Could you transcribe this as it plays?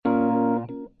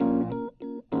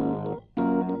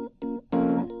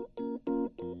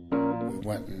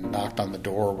went and knocked on the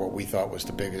door of what we thought was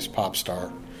the biggest pop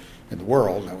star in the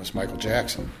world, and that was Michael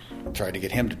Jackson. Tried to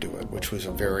get him to do it, which was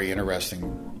a very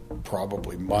interesting,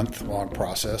 probably month-long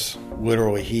process.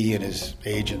 Literally, he and his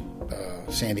agent,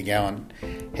 Sandy Gowan,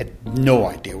 had no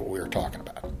idea what we were talking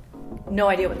about. No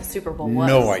idea what the Super Bowl was?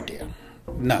 No idea.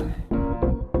 None.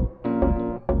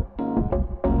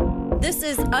 This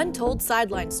is Untold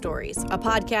Sideline Stories, a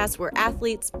podcast where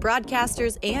athletes,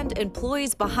 broadcasters, and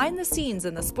employees behind the scenes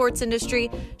in the sports industry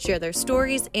share their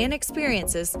stories and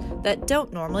experiences that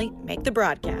don't normally make the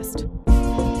broadcast.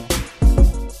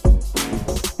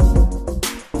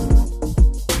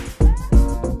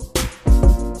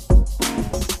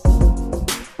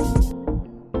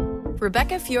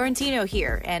 Rebecca Fiorentino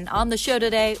here, and on the show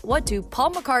today, what do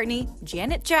Paul McCartney,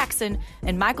 Janet Jackson,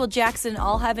 and Michael Jackson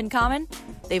all have in common?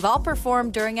 They've all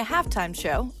performed during a halftime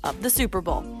show of the Super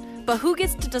Bowl. But who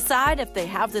gets to decide if they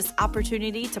have this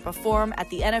opportunity to perform at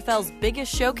the NFL's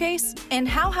biggest showcase? And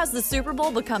how has the Super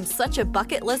Bowl become such a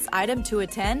bucket list item to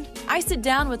attend? I sit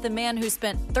down with a man who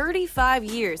spent 35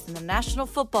 years in the National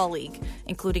Football League,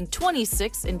 including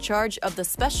 26 in charge of the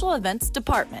Special Events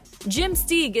Department. Jim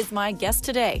Steig is my guest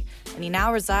today, and he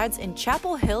now resides in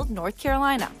Chapel Hill, North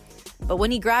Carolina. But when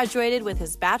he graduated with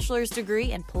his bachelor's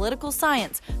degree in political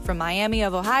science from Miami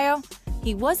of Ohio,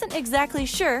 he wasn't exactly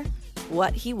sure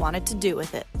what he wanted to do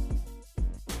with it.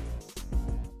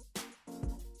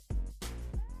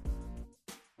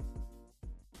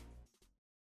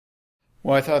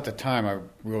 Well, I thought at the time I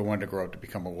really wanted to grow up to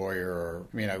become a lawyer.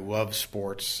 I love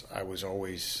sports. I was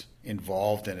always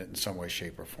involved in it in some way,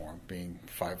 shape, or form. Being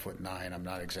 5'9", I'm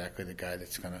not exactly the guy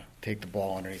that's going to take the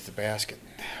ball underneath the basket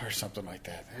or something like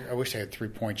that. I wish I had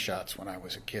three-point shots when I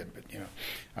was a kid, but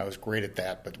I was great at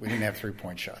that. But we didn't have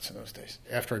three-point shots in those days.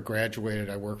 After I graduated,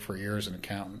 I worked for a year as an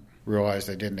accountant. Realized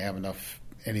I didn't have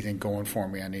anything going for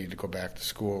me. I needed to go back to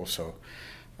school, so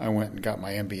I went and got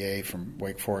my MBA from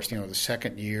Wake Forest. The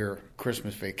second year,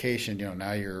 Christmas vacation,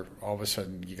 now you're all of a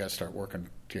sudden you got to start working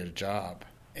to get a job.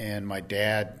 And my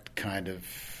dad kind of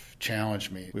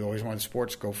challenged me. We always wanted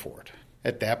sports, go for it.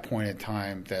 At that point in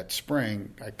time, that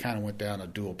spring, I kind of went down a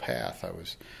dual path. I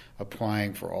was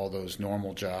applying for all those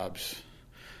normal jobs,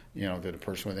 that a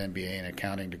person with an MBA and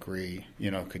accounting degree,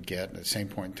 could get. At the same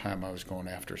point in time, I was going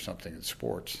after something in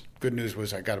sports. Good news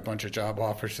was I got a bunch of job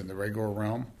offers in the regular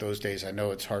realm. Those days, I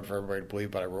know it's hard for everybody to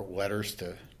believe, but I wrote letters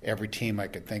to every team I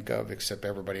could think of except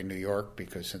everybody in New York,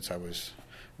 because since I was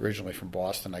originally from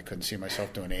Boston, I couldn't see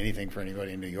myself doing anything for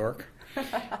anybody in New York.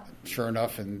 Sure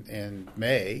enough, in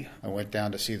May, I went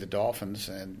down to see the Dolphins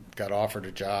and got offered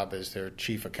a job as their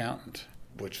chief accountant,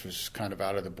 which was kind of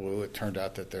out of the blue. It turned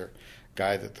out that their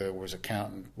guy that was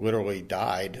accountant literally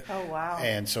died. Oh, wow.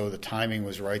 And so the timing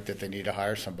was right that they needed to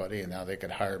hire somebody, and now they could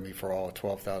hire me for all of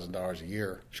 $12,000 a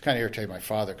year, which kind of irritated my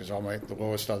father because the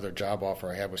lowest other job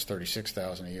offer I had was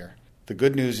 $36,000 a year. The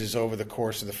good news is over the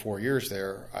course of the 4 years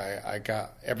there, I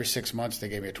got every 6 months they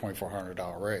gave me a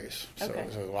 $2,400 raise. So okay. It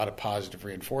was a lot of positive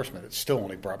reinforcement. It still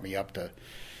only brought me up to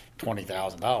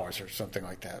 $20,000 or something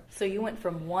like that. So you went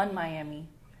from one Miami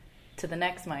to the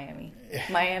next Miami,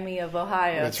 Miami of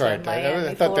Ohio. That's right. Miami,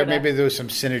 I thought Florida. there was some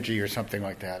synergy or something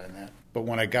like that in that. But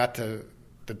when I got to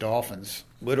the Dolphins,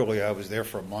 literally I was there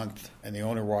for a month, and the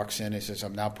owner walks in and says,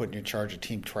 "I'm now putting you in charge of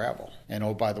team travel. And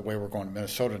oh, by the way, we're going to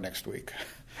Minnesota next week."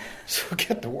 So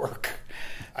get to work.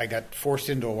 I got forced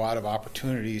into a lot of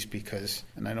opportunities because,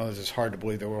 and I know this is hard to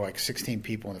believe, there were like 16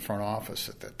 people in the front office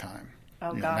at that time.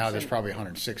 Oh, gosh. Now there's probably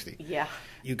 160. Yeah.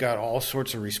 You got all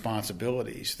sorts of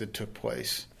responsibilities that took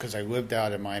place because I lived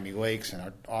out in Miami Lakes and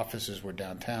our offices were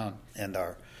downtown, and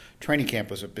our training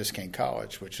camp was at Biscayne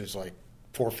College, which is like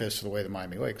 4/5 of the way to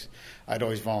Miami Lakes. I'd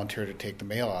always volunteer to take the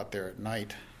mail out there at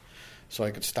night so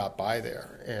I could stop by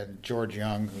there. And George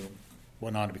Young, who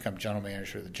went on to become general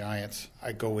manager of the Giants,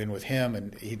 I'd go in with him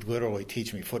and he'd literally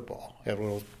teach me football. He had a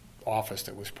little office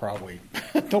that was probably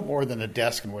no more than a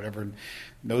desk and whatever,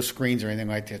 no screens or anything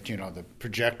like that. The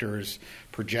projector is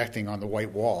projecting on the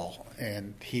white wall,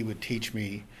 and he would teach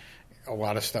me a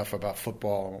lot of stuff about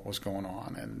football and what was going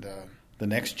on. And the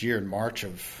next year in March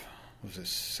of, was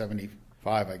this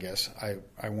 75, I guess,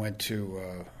 I went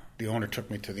to, the owner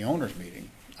took me to the owners meeting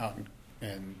out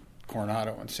in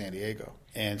Coronado in San Diego.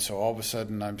 And so all of a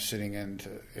sudden I'm sitting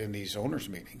in these owners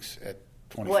meetings at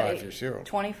 25 years old.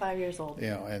 25 years old.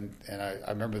 And I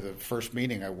remember the first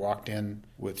meeting I walked in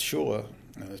with Shula,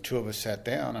 and the two of us sat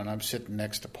down, and I'm sitting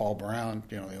next to Paul Brown,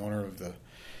 the owner of the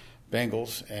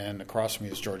Bengals, and across from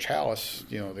me is George Halas,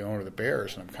 the owner of the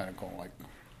Bears, and I'm kind of going like,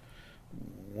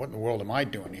 what in the world am I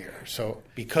doing here? So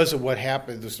because of what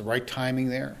happened, there's the right timing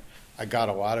there. I got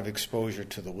a lot of exposure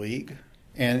to the league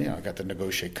And, I got to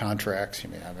negotiate contracts.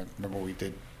 I remember we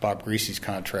did Bob Greasy's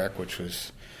contract, which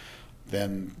was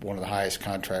then one of the highest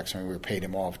contracts. We were paid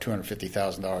him all of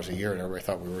 $250,000 a year, and everybody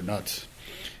thought we were nuts.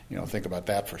 Think about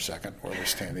that for a second, where we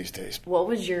stand these days. What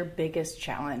was your biggest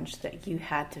challenge that you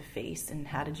had to face, and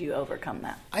how did you overcome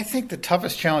that? I think the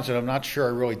toughest challenge, that I'm not sure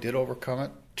I really did overcome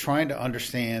it, trying to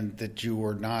understand that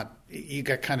you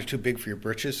got kind of too big for your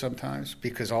britches sometimes,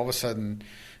 because all of a sudden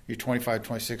you're 25,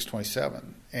 26,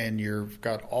 27, and you've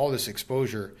got all this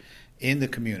exposure in the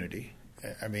community.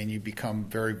 You become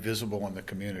very visible in the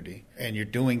community, and you're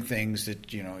doing things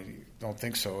that, you don't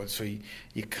think so. And so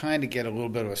you kind of get a little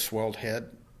bit of a swelled head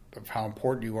of how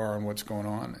important you are and what's going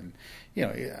on. And,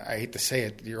 I hate to say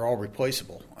it, you're all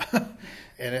replaceable.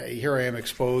 And here I am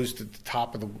exposed at the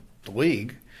top of the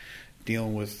league,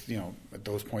 dealing with, at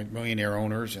those point, millionaire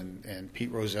owners and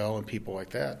Pete Rozelle and people like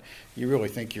that. You really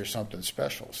think you're something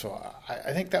special. So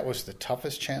I think that was the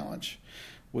toughest challenge,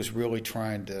 was really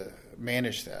trying to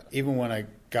manage that. Even when I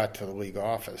got to the league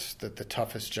office, that the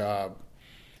toughest job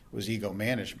was ego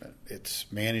management. It's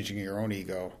managing your own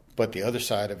ego. But the other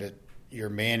side of it, you're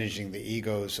managing the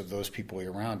egos of those people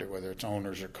around it, whether it's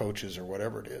owners or coaches or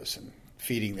whatever it is, and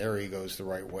feeding their egos the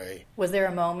right way. Was there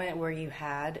a moment where you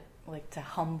had to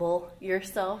humble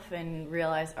yourself and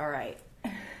realize, all right,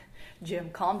 Jim,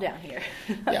 calm down here?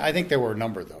 Yeah, I think there were a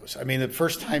number of those. The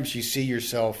first times you see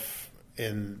yourself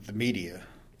in the media,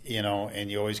 and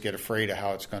you always get afraid of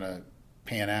how it's going to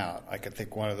pan out. I could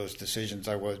think one of those decisions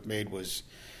I made was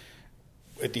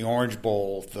at the Orange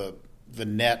Bowl, the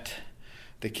net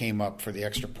that came up for the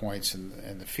extra points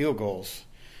and the field goals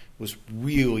was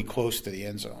really close to the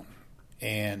end zone.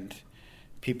 And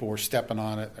people were stepping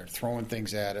on it or throwing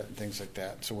things at it and things like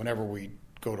that. So whenever we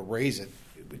go to raise it,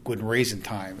 we couldn't raise in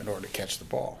time in order to catch the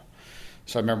ball.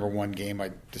 So I remember one game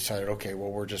I decided, okay, well,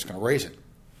 we're just going to raise it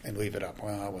and leave it up.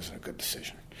 Well, that wasn't a good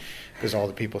decision, because all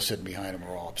the people sitting behind him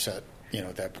were all upset,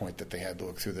 at that point, that they had to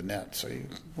look through the net. So you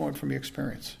learn from the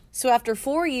experience. So after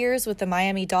 4 years with the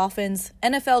Miami Dolphins,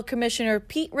 NFL Commissioner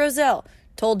Pete Rozelle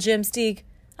told Jim Steig,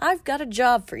 "I've got a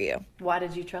job for you." Why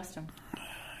did you trust him?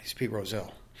 He's Pete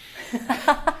Rozelle.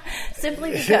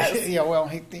 Simply because. Yeah, well,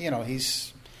 he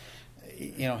is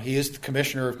the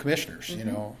commissioner of commissioners.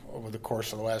 Mm-hmm. Over the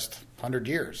course of the last 100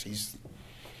 years, he's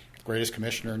the greatest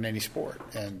commissioner in any sport,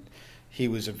 and he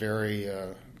was a very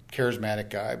charismatic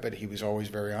guy, but he was always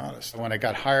very honest. When I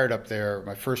got hired up there,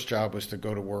 my first job was to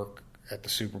go to work at the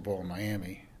Super Bowl in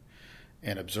Miami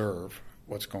and observe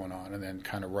what's going on, and then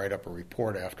kind of write up a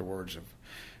report afterwards of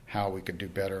how we could do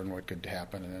better and what could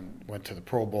happen. And then went to the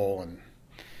Pro Bowl in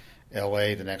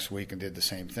L.A. the next week and did the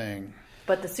same thing.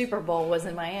 But the Super Bowl was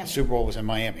in Miami. The Super Bowl was in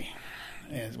Miami,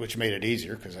 which made it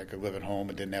easier because I could live at home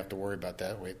and didn't have to worry about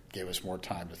that. It gave us more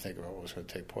time to think about what was going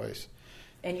to take place.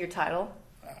 And your title?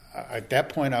 At that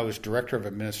point, I was Director of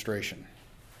Administration.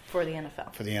 For the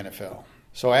NFL? For the NFL.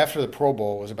 So after the Pro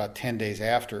Bowl, it was about 10 days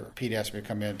after, Pete asked me to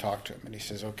come in and talk to him. And he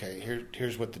says, okay,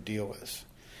 here's what the deal is.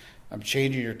 I'm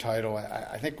changing your title.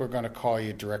 I think we're going to call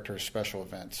you Director of Special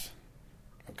Events.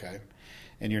 Okay?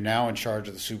 And you're now in charge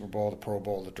of the Super Bowl, the Pro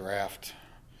Bowl, the draft,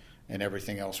 and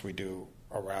everything else we do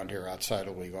around here outside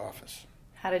of the league office.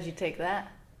 How did you take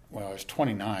that? Well, I was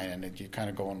 29, and you're kind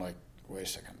of going like, wait a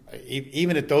second.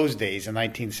 Even at those days, in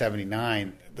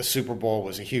 1979, the Super Bowl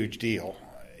was a huge deal,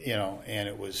 and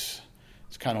it's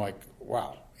kind of like,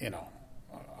 wow,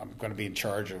 I'm going to be in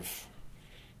charge of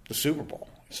the Super Bowl.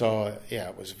 So, yeah,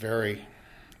 it was very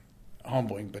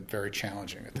humbling, but very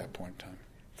challenging at that point in time.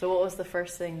 So what was the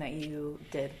first thing that you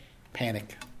did?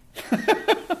 Panic.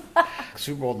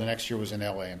 Super Bowl the next year was in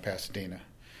L.A. and Pasadena.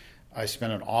 I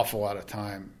spent an awful lot of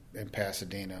time in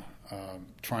Pasadena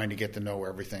trying to get to know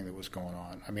everything that was going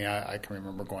on. I can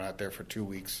remember going out there for 2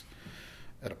 weeks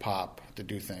at a pop to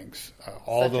do things.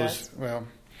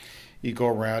 You go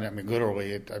around,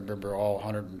 literally, I remember all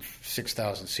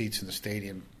 106,000 seats in the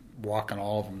stadium, walking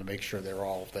all of them to make sure they're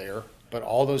all there. But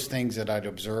all those things that I'd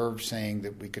observed saying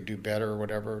that we could do better or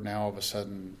whatever, now all of a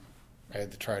sudden I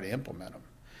had to try to implement them.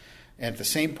 And at the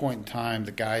same point in time,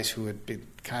 the guys who had been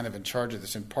kind of in charge of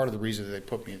this, and part of the reason that they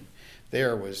put me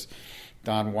there was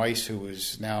Don Weiss, who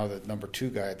was now the number 2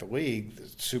 guy at the league. The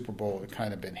Super Bowl had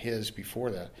kind of been his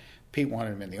before that. Pete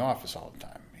wanted him in the office all the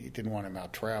time. He didn't want him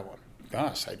out traveling. To be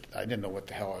honest, I didn't know what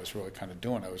the hell I was really kind of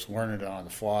doing. I was learning it on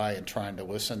the fly and trying to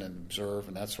listen and observe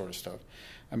and that sort of stuff.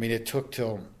 It took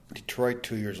till Detroit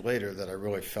 2 years later that I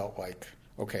really felt like,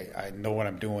 okay, I know what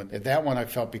I'm doing. That one I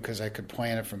felt, because I could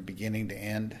plan it from beginning to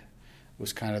end,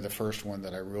 was kind of the first one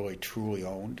that I really truly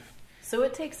owned. So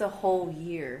it takes a whole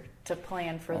year to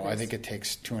plan for this? I think it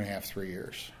takes 2.5, 3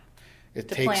 years.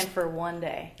 Plan for one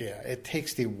day? Yeah, it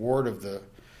takes the award of the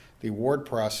The award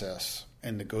process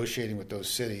and negotiating with those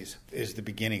cities is the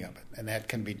beginning of it, and that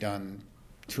can be done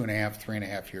 2.5,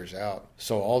 3.5 years out.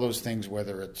 So all those things,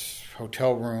 whether it's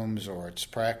hotel rooms or it's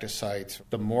practice sites,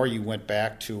 the more you went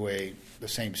back to the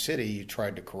same city, you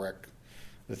tried to correct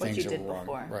the things that were wrong.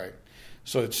 Before. Right.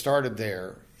 So it started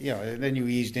there, and then you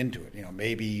eased into it.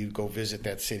 Maybe you go visit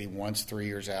that city once 3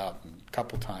 years out, and a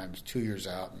couple times 2 years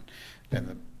out, and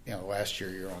then last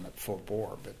year you're on it full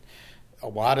bore. But a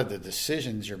lot of the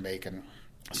decisions you're making,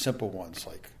 simple ones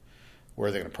like where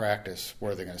are they going to practice,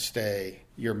 where are they going to stay,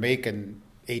 you're making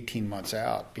 18 months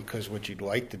out, because what you'd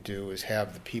like to do is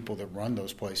have the people that run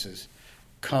those places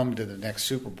come to the next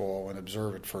Super Bowl and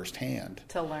observe it firsthand.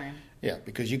 To learn. Yeah,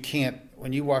 because you can't,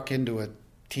 when you walk into a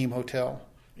team hotel,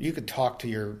 you could talk to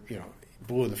your,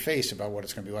 blue in the face about what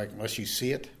it's going to be like unless you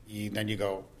see it. Then you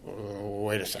go, oh,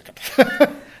 wait a second.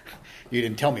 You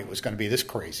didn't tell me it was going to be this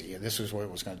crazy, and this is what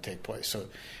was going to take place. So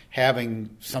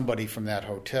having somebody from that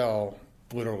hotel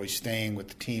literally staying with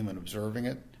the team and observing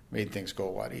it made things go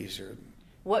a lot easier.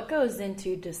 What goes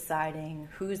into deciding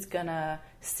who's going to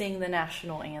sing the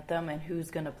national anthem and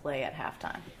who's going to play at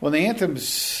halftime? Well, the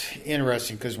anthem's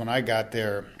interesting because when I got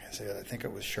there, I think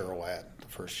it was Cheryl Ladd the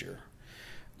first year.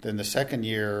 Then the second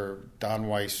year, Don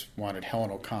Weiss wanted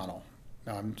Helen O'Connell.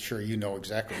 Now, I'm sure you know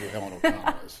exactly who Helen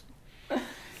O'Connell is.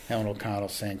 Helen O'Connell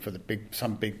sang for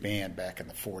some big band back in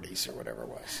the 40s or whatever it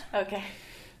was. Okay.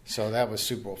 So that was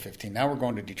Super Bowl 15. Now we're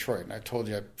going to Detroit, and I told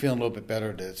you I'm feeling a little bit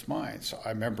better that it's mine. So I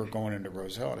remember going into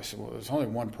Roselle, and I said, well, there's only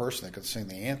one person that could sing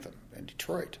the anthem in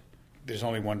Detroit. There's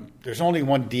only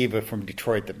one diva from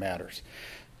Detroit that matters.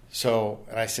 So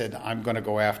I said, I'm going to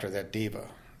go after that diva.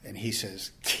 And he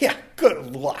says, yeah,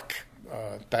 good luck,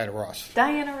 Diana Ross.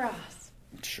 Diana Ross.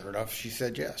 Sure enough, she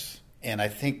said yes. And I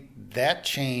think that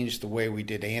changed the way we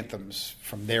did anthems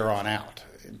from there on out.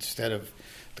 Instead of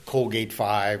the Colgate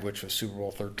 5, which was Super Bowl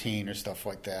 13 or stuff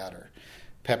like that, or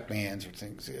pep bands or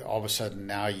things, all of a sudden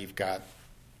now you've got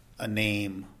a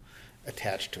name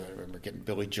attached to it. I remember getting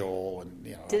Billy Joel. And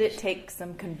Did it take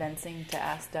some convincing to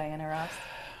ask Diana Ross?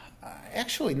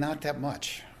 Actually, not that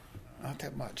much. Not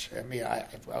that much. I mean, I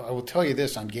will tell you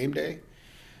this, on game day,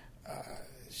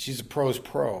 she's a pro's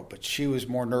pro, but she was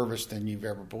more nervous than you've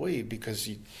ever believed because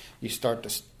you start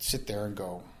to sit there and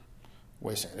go,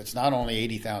 wait a second, it's not only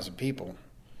 80,000 people,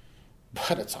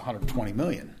 but it's 120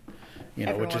 million,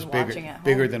 which is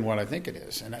bigger than what I think it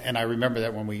is. And I remember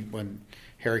that when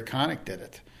Harry Connick did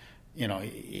it,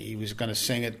 he was going to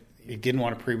sing it. He didn't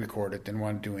want to pre-record it, didn't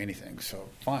want to do anything. So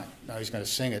fine, now he's going to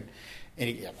sing it.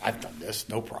 And I've done this,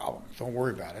 no problem. Don't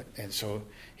worry about it. And so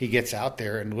he gets out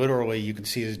there, and literally you can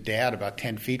see his dad about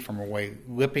 10 feet from away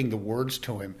lipping the words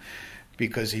to him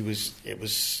because it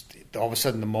was all of a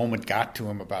sudden the moment got to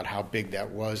him about how big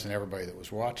that was and everybody that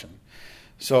was watching.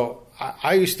 So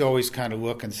I used to always kind of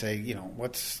look and say,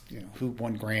 who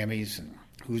won Grammys and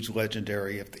who's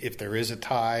legendary. If there is a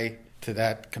tie to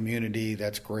that community,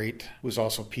 that's great. It was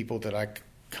also people that I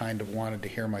kind of wanted to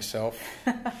hear myself.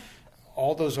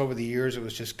 All those over the years, it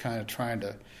was just kind of trying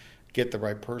to get the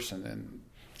right person. And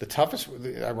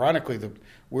ironically, the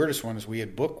weirdest one is we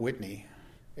had booked Whitney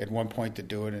at one point to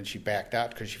do it, and she backed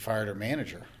out because she fired her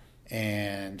manager.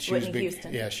 And she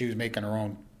Houston. Yeah, she was making her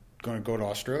own, going to go to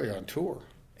Australia on tour.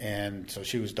 And so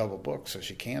she was double booked, so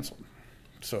she canceled.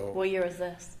 So what year was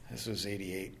this? This was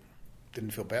 88.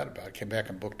 Didn't feel bad about it. Came back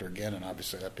and booked her again, and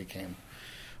obviously that became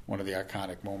one of the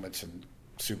iconic moments in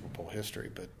Super Bowl history.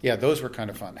 But yeah, those were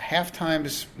kind of fun.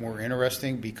 Halftimes were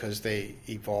interesting because they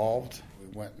evolved.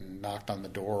 We went and knocked on the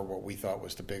door of what we thought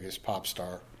was the biggest pop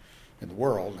star in the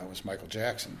world, and that was Michael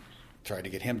Jackson. Tried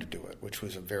to get him to do it, which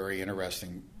was a very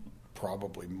interesting,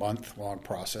 probably month-long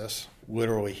process.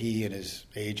 Literally, he and his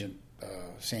agent,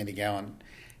 Sandy Gallen,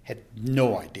 had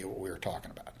no idea what we were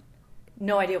talking about.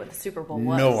 No idea what the Super Bowl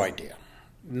was? No idea.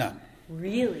 None.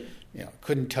 Really?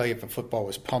 Couldn't tell you if the football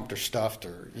was pumped or stuffed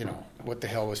or, what the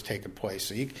hell was taking place.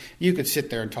 So you could sit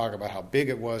there and talk about how big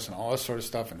it was and all this sort of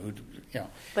stuff and who.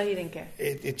 But he didn't care.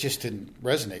 It just didn't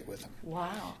resonate with him.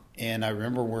 Wow. And I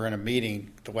remember we're in a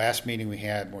meeting, the last meeting we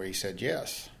had where he said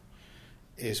yes,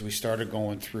 is we started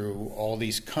going through all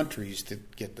these countries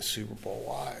that get the Super Bowl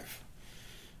live.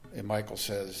 And Michael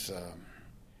says,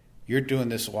 you're doing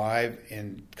this live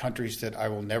in countries that I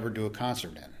will never do a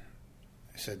concert in.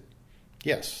 I said,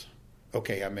 yes.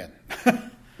 Okay, I'm in.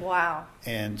 Wow.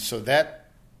 And so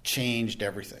that changed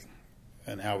everything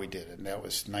and how we did it. And that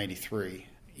was 93.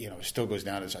 It still goes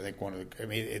down as, I think,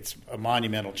 it's a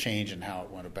monumental change in how it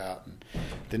went about. And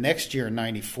the next year, in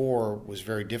 94, was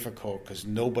very difficult because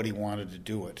nobody wanted to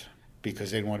do it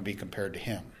because they didn't want to be compared to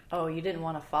him. Oh, you didn't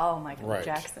want to follow Michael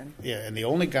Jackson. Yeah, and the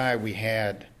only guy we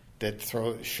had that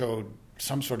showed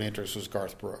some sort of interest was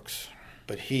Garth Brooks.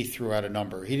 But he threw out a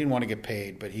number. He didn't want to get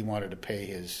paid, but he wanted to pay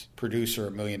his producer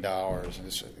 $1 million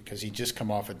because he'd just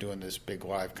come off of doing this big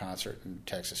live concert in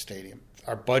Texas Stadium.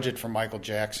 Our budget for Michael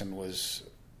Jackson was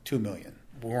 $2 million.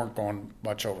 We weren't going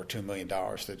much over $2 million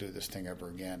to do this thing ever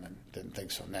again, and didn't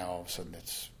think so. Now all of a sudden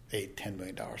it's $10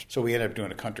 million. So we ended up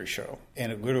doing a country show,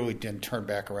 and it literally didn't turn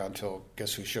back around until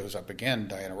guess who shows up again,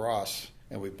 Diana Ross,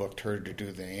 and we booked her to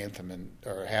do the anthem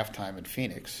or halftime in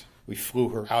Phoenix. We flew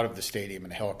her out of the stadium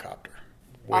in a helicopter.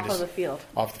 Off of the field.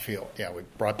 Off the field, yeah. We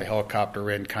brought the helicopter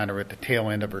in kind of at the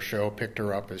tail end of her show, picked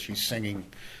her up as she's singing,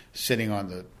 sitting on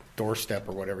the doorstep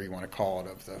or whatever you want to call it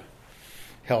of the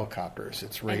helicopters.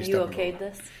 It's raised up. And you okayed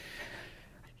this?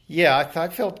 Yeah, I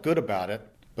felt good about it,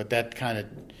 but that kind of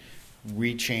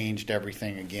rechanged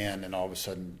everything again, and all of a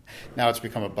sudden, now it's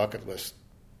become a bucket list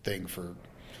thing for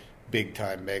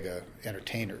big-time mega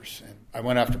entertainers. And I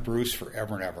went after Bruce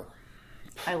forever and ever.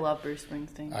 I love Bruce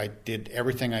Springsteen. I did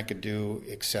everything I could do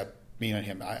except me and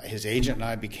him. His agent and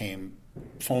I became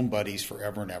phone buddies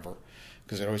forever and ever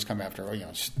because I'd always come after,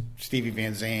 Stevie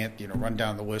Van Zandt, run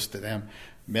down the list of them.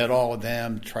 Met all of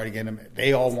them, try to get him.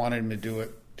 They all wanted him to do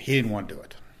it. He didn't want to do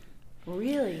it.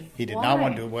 Really? He did not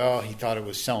want to do it. Well, he thought it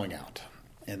was selling out.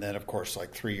 And then, of course,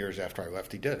 like 3 years after I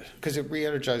left, he did it because it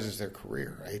re-energizes their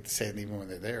career. I hate to say it, even when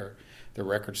they're there, their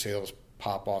record sales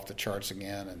pop off the charts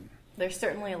again. And there's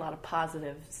certainly a lot of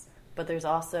positives, but there's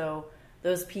also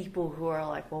those people who are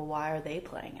like, well, why are they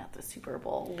playing at the Super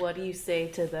Bowl? What do you say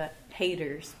to the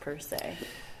haters, per se?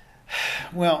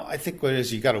 Well, I think what it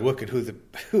is, you got to look at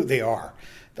who they are.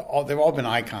 They've all been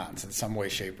icons in some way,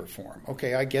 shape, or form.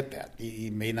 Okay, I get that.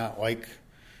 You may not like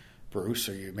Bruce,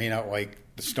 or you may not like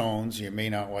the Stones, you may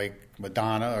not like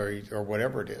Madonna, or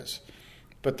whatever it is.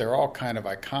 But they're all kind of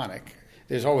iconic.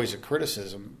 There's always a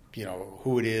criticism,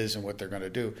 who it is and what they're going to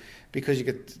do, because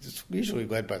it's usually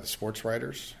led by the sports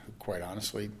writers, who quite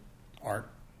honestly aren't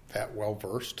that well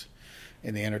versed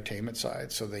in the entertainment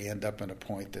side. So they end up in a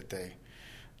point that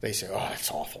they say, oh,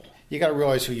 that's awful. You got to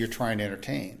realize who you're trying to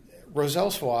entertain.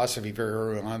 Roselle's philosophy very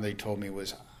early on, they told me,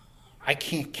 was I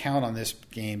can't count on this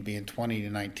game being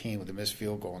 20-19 with a missed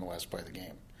field goal in the last play of the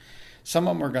game. Some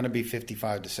of them are going to be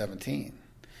 55-17.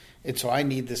 And so I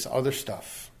need this other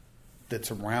stuff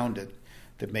that's around it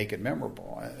that make it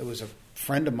memorable. It was a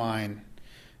friend of mine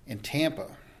in Tampa.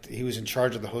 He was in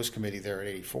charge of the host committee there at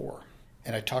 84.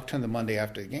 And I talked to him the Monday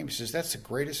after the game. He says, that's the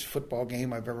greatest football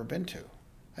game I've ever been to.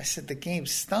 I said, the game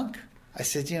stunk. I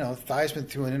said, Theismann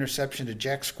threw an interception to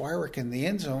Jack Squirick in the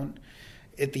end zone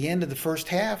at the end of the first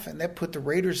half, and that put the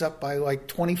Raiders up by like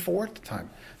 24 at the time.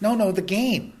 No, the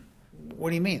game. What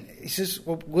do you mean? He says,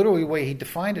 well, literally the way he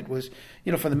defined it was,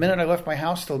 from the minute I left my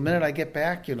house till the minute I get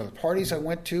back, the parties I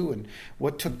went to and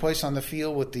what took place on the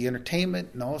field with the entertainment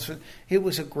and all this, it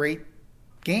was a great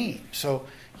game. So,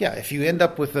 yeah, if you end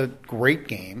up with a great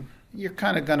game, you're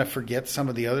kind of going to forget some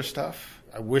of the other stuff.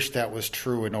 I wish that was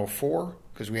true in 2004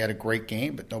 because we had a great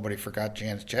game, but nobody forgot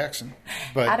Janet Jackson.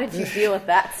 But how did you deal with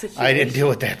that situation? I didn't deal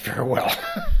with that very well.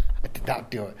 I did not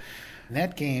do it. In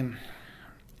that game,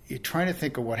 you're trying to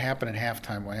think of what happened at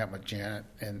halftime, what happened with Janet.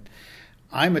 And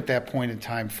I'm at that point in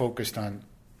time focused on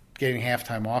getting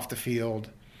halftime off the field,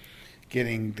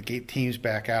 getting the teams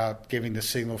back out, giving the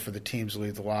signal for the teams to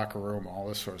leave the locker room, all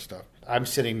this sort of stuff. I'm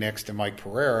sitting next to Mike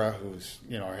Pereira, who's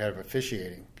our head of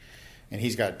officiating, and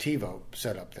he's got a TiVo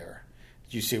set up there.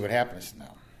 Did you see what happened? I said, no.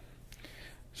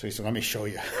 So he said, let me show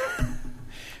you.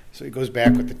 So he goes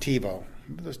back with the TiVo.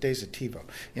 Remember those days of TiVo?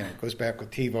 Goes back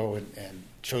with TiVo and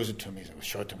shows it to me. He said, well,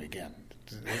 show it to me again.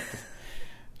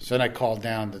 So then I called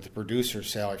down to the producer,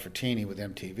 Sally Frattini, with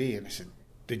MTV, and I said,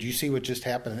 did you see what just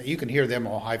happened? You can hear them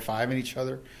all high-fiving each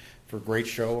other for a great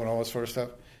show and all that sort of stuff.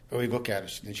 But we look at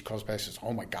it, and then she calls back and says,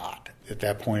 oh, my God. At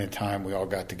that point in time, we all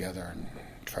got together and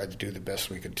tried to do the best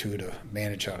we could to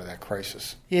manage out of that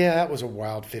crisis. Yeah, that was a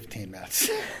wild 15 minutes.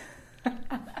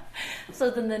 So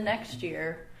then the next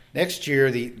year... Next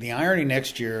year, the irony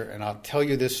next year, and I'll tell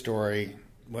you this story,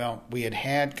 well, we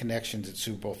had connections at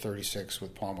Super Bowl 36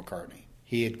 with Paul McCartney.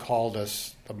 He had called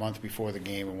us a month before the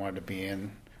game and wanted to be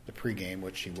in the pregame,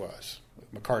 which he was.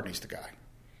 McCartney's the guy.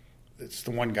 It's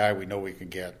the one guy we know we can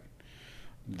get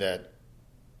that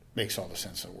makes all the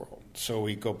sense in the world. So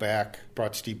we go back,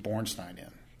 brought Steve Bornstein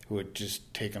in, who had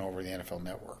just taken over the NFL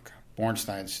Network.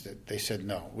 Bornstein, they said,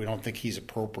 no, we don't think he's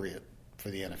appropriate for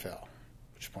the NFL.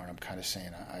 Which point I'm kind of saying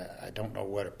I don't know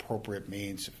what appropriate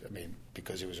means.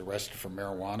 Because he was arrested for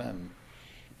marijuana and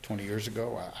 20 years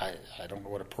ago, I don't know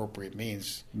what appropriate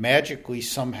means. Magically,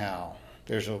 somehow,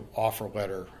 there's an offer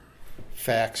letter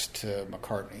faxed to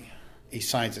McCartney. He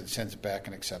signs it, sends it back,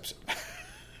 and accepts it.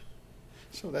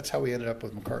 So that's how we ended up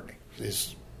with McCartney.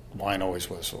 His line always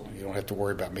whistle. You don't have to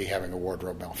worry about me having a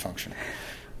wardrobe malfunction.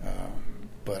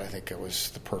 But I think it was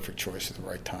the perfect choice at the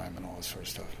right time and all this sort of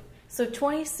stuff. So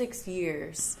 26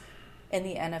 years in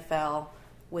the NFL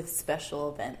with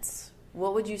special events.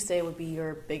 What would you say would be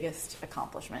your biggest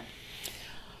accomplishment?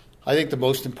 I think the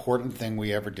most important thing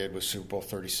we ever did was Super Bowl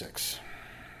 36.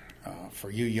 For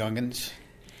you youngins,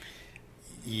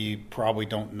 you probably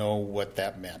don't know what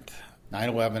that meant.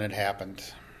 9/11 had happened,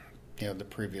 the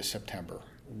previous September.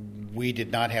 We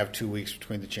did not have 2 weeks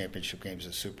between the championship games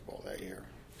and the Super Bowl that year.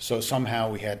 So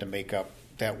somehow we had to make up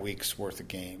that week's worth of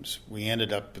games. We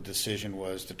ended up, the decision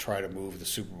was to try to move the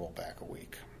Super Bowl back a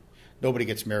week. Nobody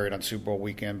gets married on Super Bowl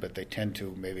weekend, but they tend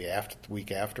to maybe after the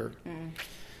week after.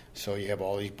 So you have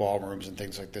all these ballrooms and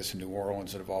things like this in New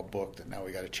Orleans that have all booked, and now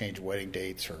we got to change wedding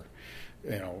dates or,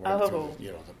 the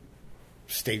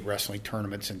state wrestling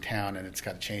tournaments in town, and it's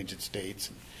got to change its dates.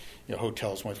 And,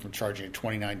 hotels went from charging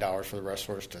 $29 for the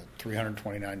wrestlers to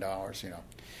 $329.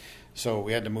 So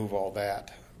we had to move all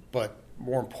that. But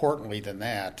more importantly than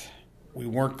that, we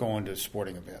weren't going to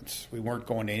sporting events. We weren't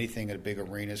going to anything at big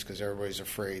arenas because everybody's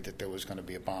afraid that there was going to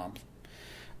be a bomb.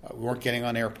 We weren't getting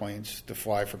on airplanes to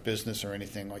fly for business or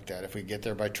anything like that. If we get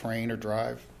there by train or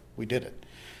drive, we did it.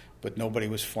 But nobody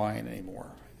was flying anymore.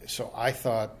 So I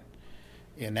thought,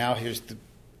 now here's the,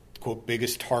 quote,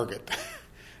 biggest target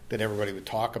that everybody would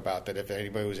talk about, that if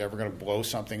anybody was ever going to blow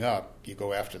something up, you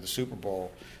go after the Super Bowl,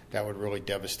 that would really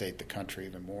devastate the country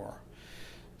even more.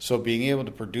 So being able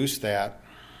to produce that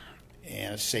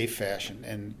in a safe fashion,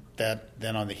 and that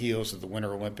then on the heels of the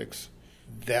Winter Olympics,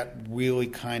 that really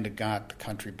kind of got the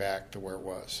country back to where it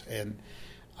was. And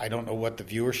I don't know what the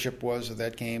viewership was of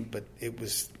that game, but it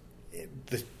was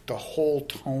the whole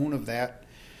tone of that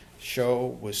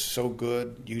show was so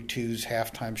good. U2's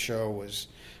halftime show was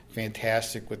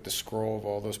fantastic with the scroll of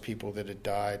all those people that had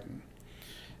died,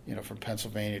 and, from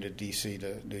Pennsylvania to D.C.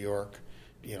 to New York.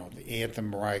 The anthem,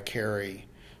 Mariah Carey.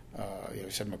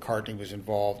 Said McCartney was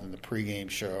involved in the pregame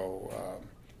show.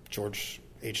 George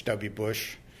H.W.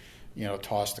 Bush,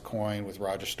 tossed the coin with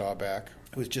Roger Staubach.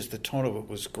 It was just, the tone of it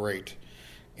was great,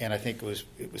 and I think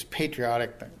it was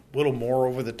patriotic, a little more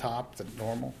over the top than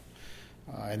normal.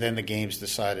 And then the game's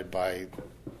decided by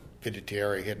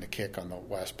Vinatieri hitting a kick on the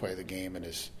last play of the game, and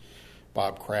as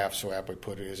Bob Kraft so aptly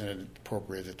put it, isn't it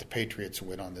appropriate that the Patriots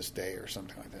win on this day or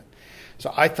something like that?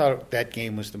 So I thought that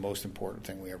game was the most important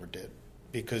thing we ever did.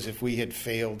 Because if we had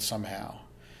failed somehow,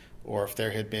 or if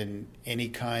there had been any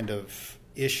kind of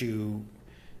issue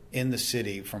in the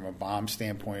city from a bomb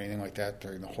standpoint or anything like that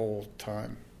during the whole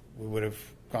time, we would have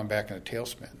gone back in a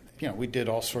tailspin. We did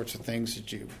all sorts of things.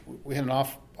 We had an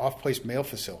off-place mail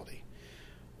facility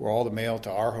where all the mail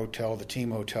to our hotel, the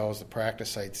team hotels, the practice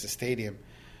sites, the stadium,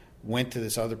 went to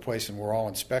this other place and were all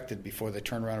inspected before they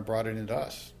turned around and brought it into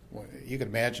us. Well, you can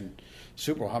imagine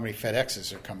Super Bowl, how many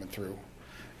FedExes are coming through,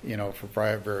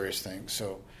 for various things.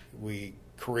 So we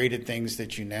created things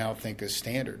that you now think is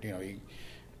standard. You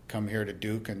come here to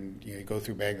Duke and you go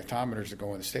through magnetometers to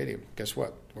go in the stadium. Guess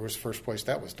what? Where was the first place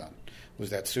that was done? Was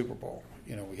that Super Bowl.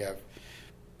 We have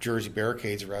Jersey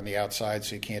barricades around the outside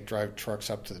so you can't drive trucks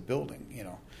up to the building.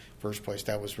 First place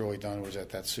that was really done was at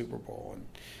that Super Bowl. And,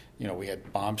 we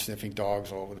had bomb-sniffing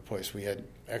dogs all over the place. We had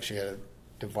a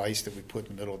device that we put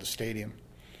in the middle of the stadium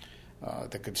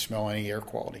that could smell any air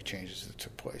quality changes that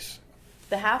took place.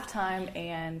 The halftime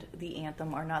and the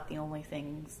anthem are not the only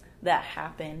things that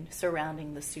happen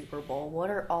surrounding the Super Bowl. What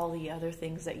are all the other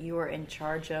things that you are in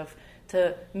charge of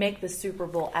to make the Super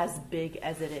Bowl as big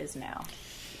as it is now?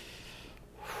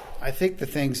 I think the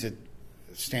things that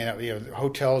stand out, the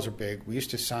hotels are big. We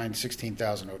used to sign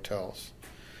 16,000 hotels,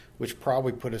 which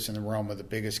probably put us in the realm of the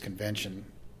biggest convention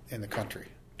in the country.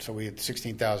 So we had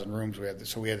 16,000 rooms. We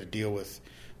had to deal with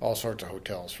all sorts of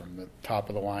hotels, from the top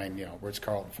of the line,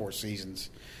 Ritz-Carlton, Four Seasons,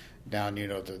 down,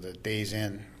 to the Days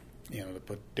Inn, to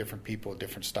put different people,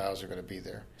 different styles are going to be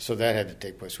there. So that had to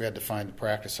take place. We had to find the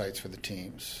practice sites for the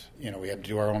teams. We had to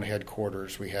do our own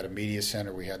headquarters. We had a media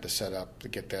center we had to set up to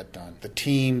get that done. The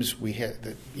teams, we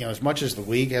had, as much as the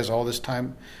league has all this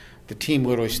time, the team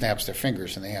literally snaps their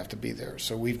fingers and they have to be there.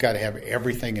 So we've got to have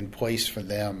everything in place for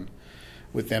them,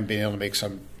 with them being able to make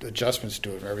some adjustments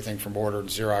to it, everything from ordering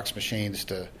Xerox machines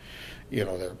to,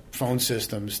 their phone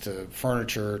systems to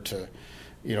furniture to,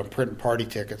 print party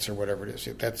tickets or whatever it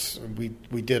is.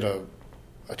 We did a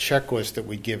checklist that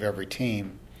we'd give every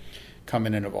team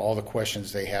coming in of all the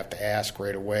questions they have to ask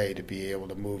right away to be able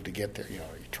to move to get there. You're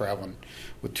traveling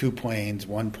with 2 planes,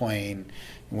 1 plane,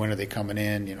 when are they coming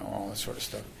in, all that sort of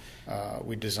stuff.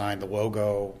 We designed the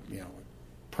logo,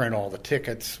 print all the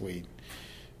tickets, we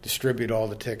distribute all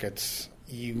the tickets.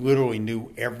 You literally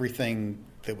knew everything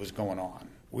that was going on.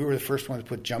 we were the first ones to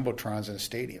put jumbotrons in a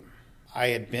stadium. I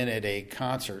had been at a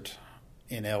concert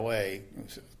in L.A. It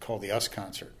was called the US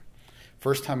Concert.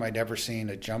 First time I'd ever seen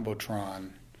a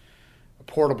jumbotron, a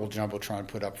portable jumbotron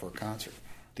put up for a concert.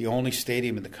 The only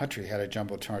stadium in the country that had a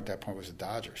jumbotron at that point was the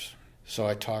Dodgers. So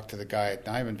I talked to the guy at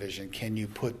Diamond Vision, can you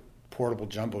put portable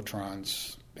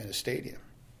jumbotrons in a stadium?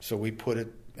 So we put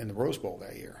it in the Rose Bowl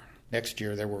that year. Next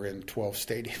year, they were in 12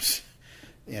 stadiums,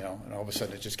 and all of a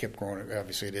sudden it just kept growing.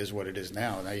 Obviously, it is what it is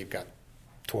now. Now you've got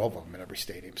 12 of them in every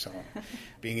stadium. So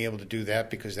being able to do that,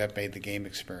 because that made the game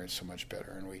experience so much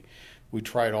better. And we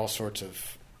tried all sorts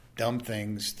of dumb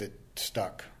things that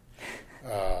stuck.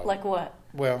 Like what?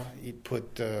 Well, you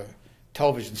put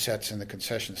television sets in the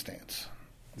concession stands.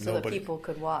 So that people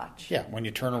could watch. Yeah, when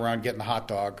you turn around getting a hot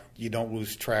dog, you don't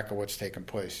lose track of what's taking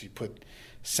place. You put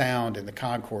sound in the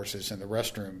concourses and the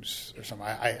restrooms or something.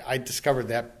 I discovered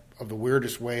that of the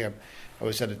weirdest way. I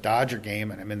was at a Dodger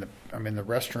game, and I'm in the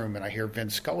restroom, and I hear Vin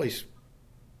Scully's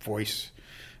voice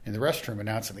in the restroom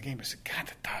announcing the game. I said, God,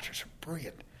 the Dodgers are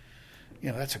brilliant.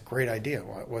 That's a great idea.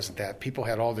 Well, it wasn't that. People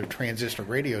had all their transistor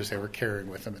radios they were carrying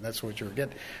with them, and that's what you were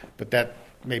getting. But that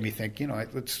made me think,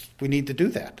 we need to do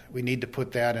that. We need to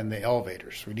put that in the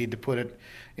elevators. We need to put it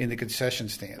in the concession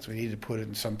stands. We need to put it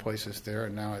in some places there,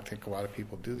 and now I think a lot of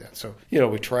people do that. So,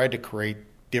 we tried to create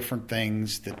different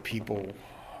things that people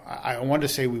 – I wanted to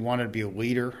say we wanted to be a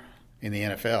leader in the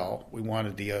NFL. We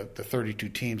wanted the 32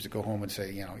 teams to go home and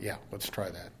say, yeah, let's try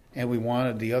that. And we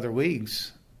wanted the other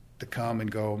leagues to come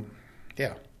and go –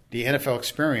 yeah, the NFL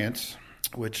experience,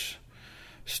 which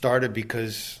started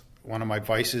because one of my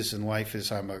vices in life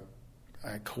is I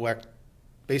collect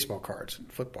baseball cards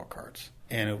and football cards.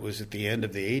 And it was at the end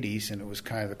of the 80s, and it was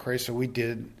kind of the craze. So we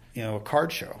did, a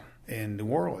card show in New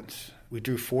Orleans. We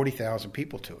drew 40,000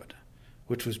 people to it,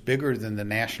 which was bigger than the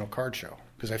national card show.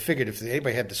 Because I figured if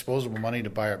anybody had disposable money to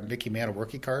buy a Mickey Mantle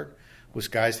rookie card, was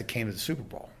guys that came to the Super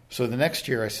Bowl. So the next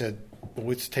year I said, well,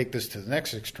 let's take this to the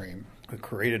next extreme. We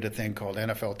created a thing called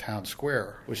NFL Town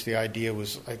Square, which the idea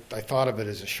was, I thought of it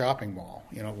as a shopping mall.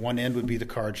 One end would be the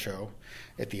card show.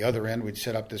 At the other end, we'd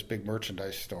set up this big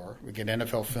merchandise store. We'd get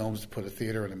NFL Films to put a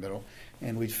theater in the middle,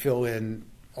 and we'd fill in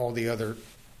all the other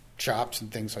shops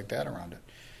and things like that around it.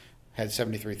 Had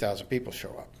 73,000 people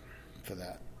show up for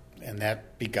that. And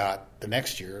that begot the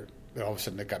next year, all of a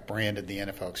sudden it got branded the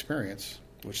NFL Experience,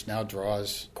 which now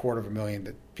draws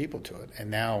 250,000 people to it.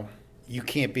 And now you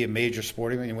can't be a major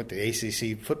sporting event. With the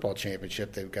ACC football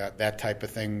championship, they've got that type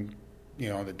of thing,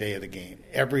 on the day of the game.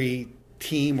 Every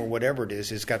team or whatever it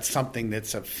is has got something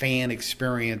that's a fan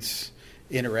experience,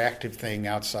 interactive thing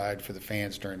outside for the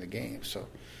fans during the game. So,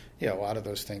 a lot of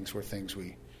those things were things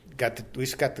we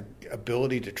just got the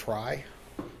ability to try,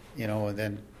 and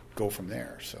then go from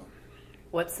there. So,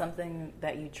 what's something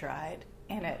that you tried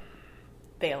and it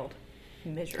failed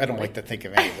miserably? I don't like to think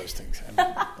of any of those things.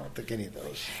 I don't think any of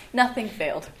those. Nothing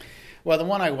failed. Well, the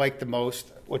one I liked the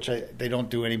most, which they don't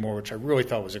do anymore, which I really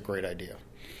thought was a great idea,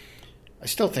 I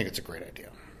still think it's a great idea,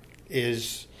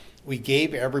 is we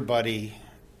gave everybody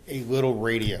a little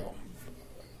radio,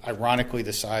 ironically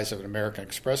the size of an American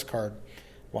Express card.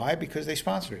 Why? Because they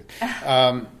sponsored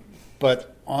it.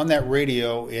 But on that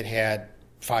radio, it had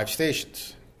 5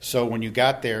 stations. So when you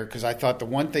got there, because I thought the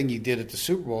one thing you did at the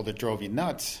Super Bowl that drove you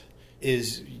nuts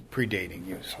is predating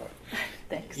you. So,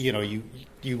 thanks.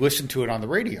 You listen to it on the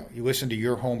radio. You listen to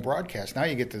your home broadcast. Now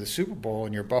you get to the Super Bowl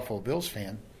and you're a Buffalo Bills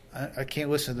fan. I can't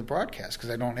listen to the broadcast because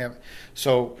I don't have.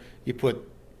 So you put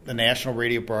the national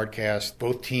radio broadcast,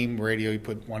 both team radio. You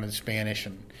put one in Spanish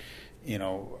and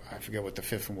I forget what the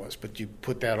fifth one was, but you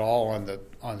put that all on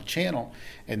the channel,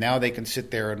 and now they can sit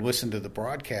there and listen to the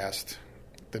broadcast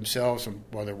themselves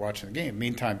while they're watching the game.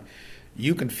 Meantime,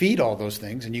 you can feed all those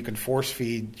things, and you can force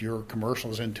feed your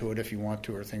commercials into it if you want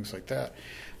to, or things like that.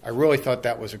 I really thought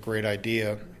that was a great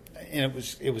idea, and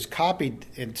it was copied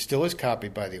and still is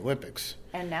copied by the Olympics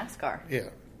and NASCAR.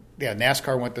 Yeah,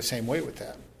 NASCAR went the same way with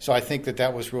that. So I think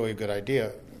that was really a good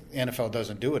idea. The NFL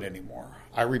doesn't do it anymore.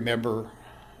 I remember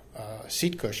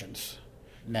seat cushions.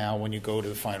 Now, when you go to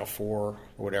the Final Four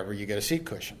or whatever, you get a seat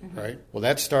cushion, right? Well,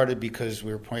 that started because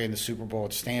we were playing the Super Bowl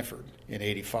at Stanford in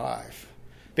 '85.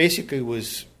 Basically, it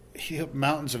was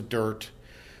mountains of dirt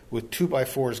with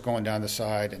 2x4s going down the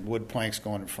side and wood planks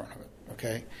going in front of it,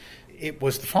 okay? It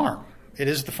was the farm. It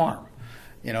is the farm,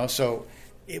 so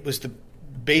it was the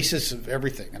basis of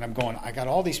everything. And I'm going, I got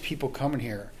all these people coming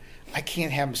here. I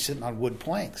can't have them sitting on wood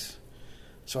planks.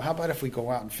 So how about if we go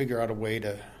out and figure out a way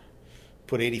to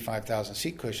put 85,000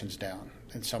 seat cushions down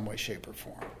in some way, shape, or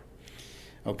form?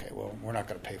 Okay, well, we're not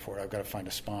going to pay for it. I've got to find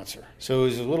a sponsor. So it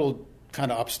was a little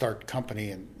kind of upstart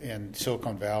company in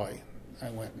Silicon Valley. I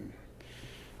went and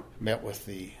met with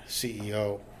the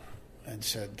CEO and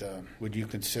said, would you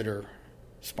consider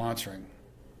sponsoring,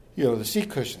 the seat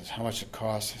cushions, how much it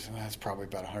costs? I said, that's probably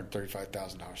about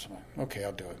 $135,000. I'm like, okay,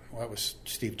 I'll do it. Well, that was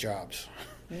Steve Jobs.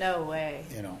 No way.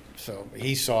 So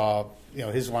he saw,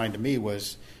 his line to me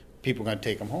was, people are going to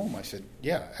take them home. I said,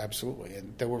 yeah, absolutely.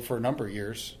 And there were, for a number of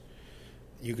years,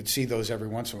 you could see those every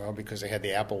once in a while because they had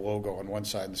the Apple logo on one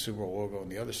side and the Super Bowl logo on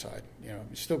the other side. You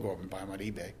still go up and buy them on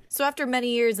eBay. So after many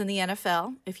years in the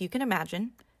NFL, if you can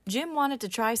imagine, Jim wanted to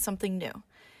try something new.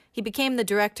 He became the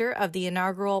director of the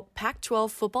inaugural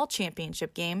Pac-12 football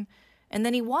championship game, and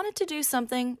then he wanted to do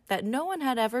something that no one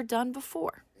had ever done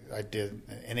before. I did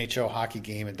an NHL hockey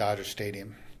game in Dodger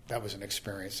Stadium. That was an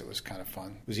experience that was kind of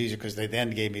fun. It was easier because they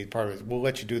then gave me part of it. We'll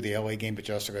let you do the LA game, but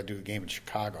you also got to do the game in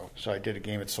Chicago. So I did a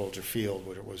game at Soldier Field,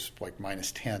 where it was like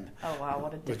 -10. Oh, wow,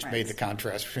 what a difference. Which made the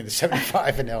contrast between the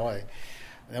 75 and LA. And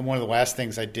then one of the last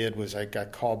things I did was I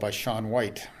got called by Shaun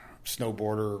White,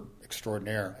 snowboarder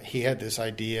extraordinaire. He had this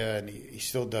idea, and he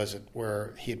still does it,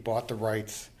 where he had bought the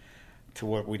rights to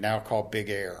what we now call Big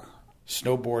Air.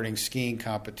 Snowboarding, skiing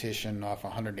competition off a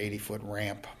 180-foot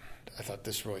ramp. I thought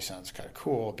this really sounds kind of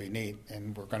cool. It'd be neat,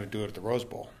 and we're going to do it at the Rose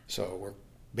Bowl. So we're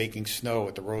baking snow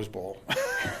at the Rose Bowl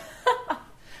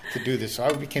to do this. So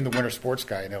I became the winter sports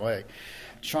guy in L.A.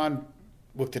 Shaun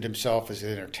looked at himself as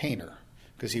an entertainer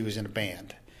because he was in a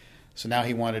band. So now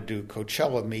he wanted to do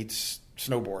Coachella meets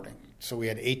snowboarding. So we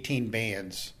had 18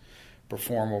 bands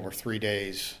perform over 3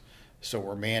 days. So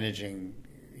we're managing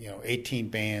 18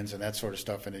 bands and that sort of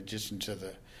stuff in addition to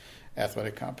the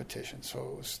athletic competition.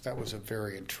 So that was a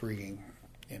very intriguing,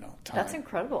 time. That's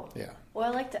incredible. Yeah. Well,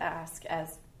 I'd like to ask,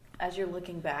 as you're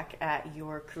looking back at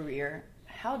your career,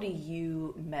 how do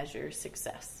you measure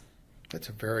success? That's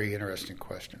a very interesting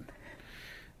question.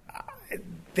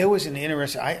 There was an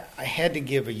interesting... I had to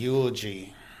give a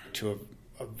eulogy to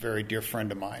a very dear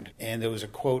friend of mine, and there was a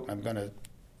quote, and I'm going to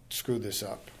screw this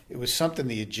up. It was something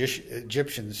the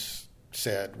Egyptians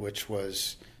said, which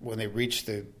was, when they reached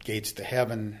the gates to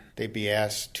heaven, they'd be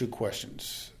asked 2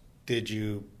 questions. Did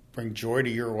you bring joy to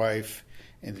your life,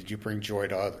 and did you bring joy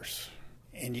to others?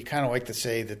 And you kind of like to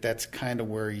say that that's kind of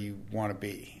where you want to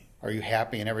be. Are you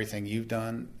happy in everything you've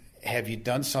done? Have you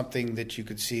done something that you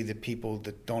could see that people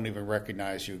that don't even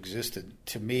recognize you existed?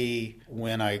 To me,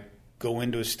 when I go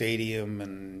into a stadium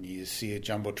and you see a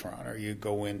Jumbotron, or you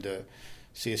go in to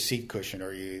see a seat cushion,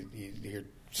 or you hear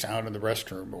sound in the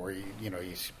restroom, or you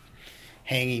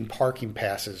hanging parking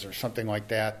passes or something like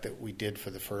that we did for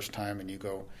the first time, and you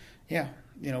go, yeah,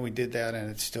 we did that, and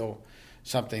it's still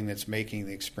something that's making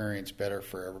the experience better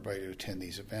for everybody to attend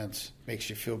these events. Makes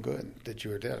you feel good that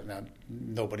you were there. Now,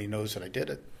 nobody knows that I did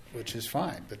it, which is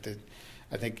fine, but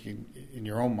I think in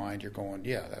your own mind you're going,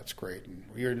 yeah, that's great. And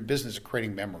you're in the business of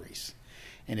creating memories,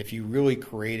 and if you really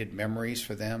created memories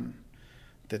for them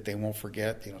that they won't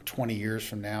forget, 20 years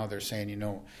from now, they're saying,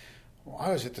 well,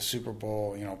 I was at the Super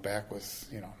Bowl, back with,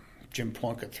 Jim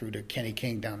Plunkett threw to Kenny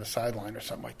King down the sideline or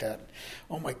something like that.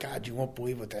 Oh, my God, you won't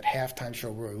believe what that halftime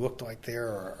show really looked like there,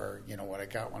 or what I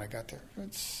got when I got there.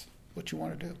 It's what you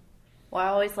want to do. Well, I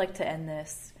always like to end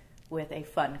this with a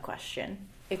fun question.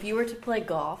 If you were to play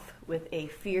golf with a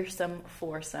fearsome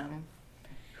foursome,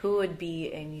 who would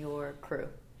be in your crew?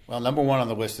 Well, number one on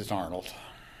the list is Arnold.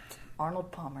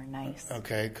 Arnold Palmer, nice.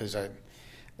 Okay, because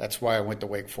that's why I went to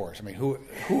Wake Forest. I mean,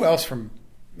 who else from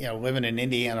living in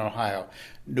Indiana, Ohio,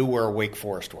 knew where Wake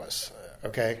Forest was?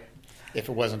 Okay, if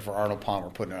it wasn't for Arnold Palmer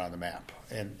putting it on the map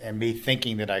and me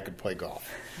thinking that I could play golf.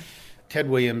 Ted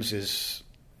Williams is,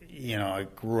 I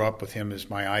grew up with him as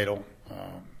my idol.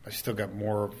 I still got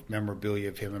more memorabilia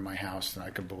of him in my house than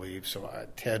I could believe. So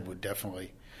Ted would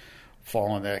definitely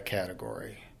fall in that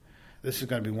category. This is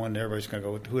going to be one that everybody's going to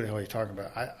go, who the hell are you talking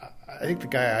about? I think the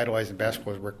guy I idolized in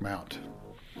basketball was Rick Mount,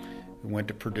 who went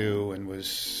to Purdue and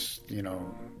was,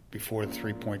 before the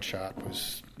three-point shot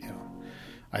was,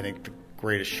 I think the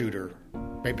greatest shooter.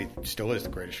 Maybe still is the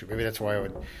greatest shooter. Maybe that's why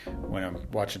when I'm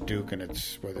watching Duke and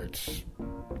whether it's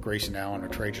Grayson Allen or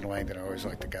Trajan Langdon, I always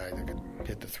like the guy that could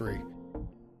hit the three.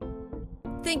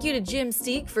 Thank you to Jim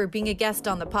Steeg for being a guest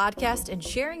on the podcast and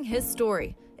sharing his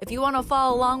story. If you want to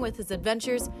follow along with his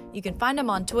adventures, you can find him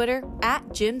on Twitter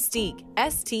at Jim Steeg,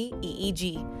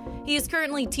 S-T-E-E-G. He is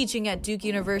currently teaching at Duke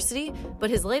University, but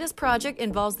his latest project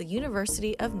involves the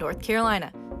University of North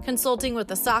Carolina, consulting with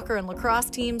the soccer and lacrosse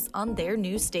teams on their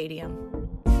new stadium.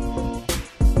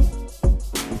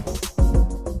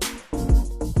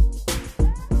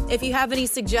 If you have any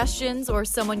suggestions or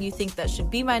someone you think that should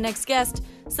be my next guest,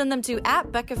 send them to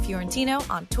 @BeccaFiorentino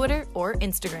on Twitter or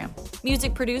Instagram.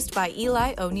 Music produced by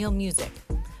Eli O'Neill Music.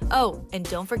 Oh, and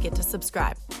don't forget to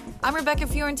subscribe. I'm Rebecca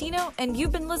Fiorentino, and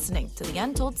you've been listening to the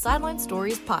Untold Sideline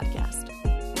Stories podcast.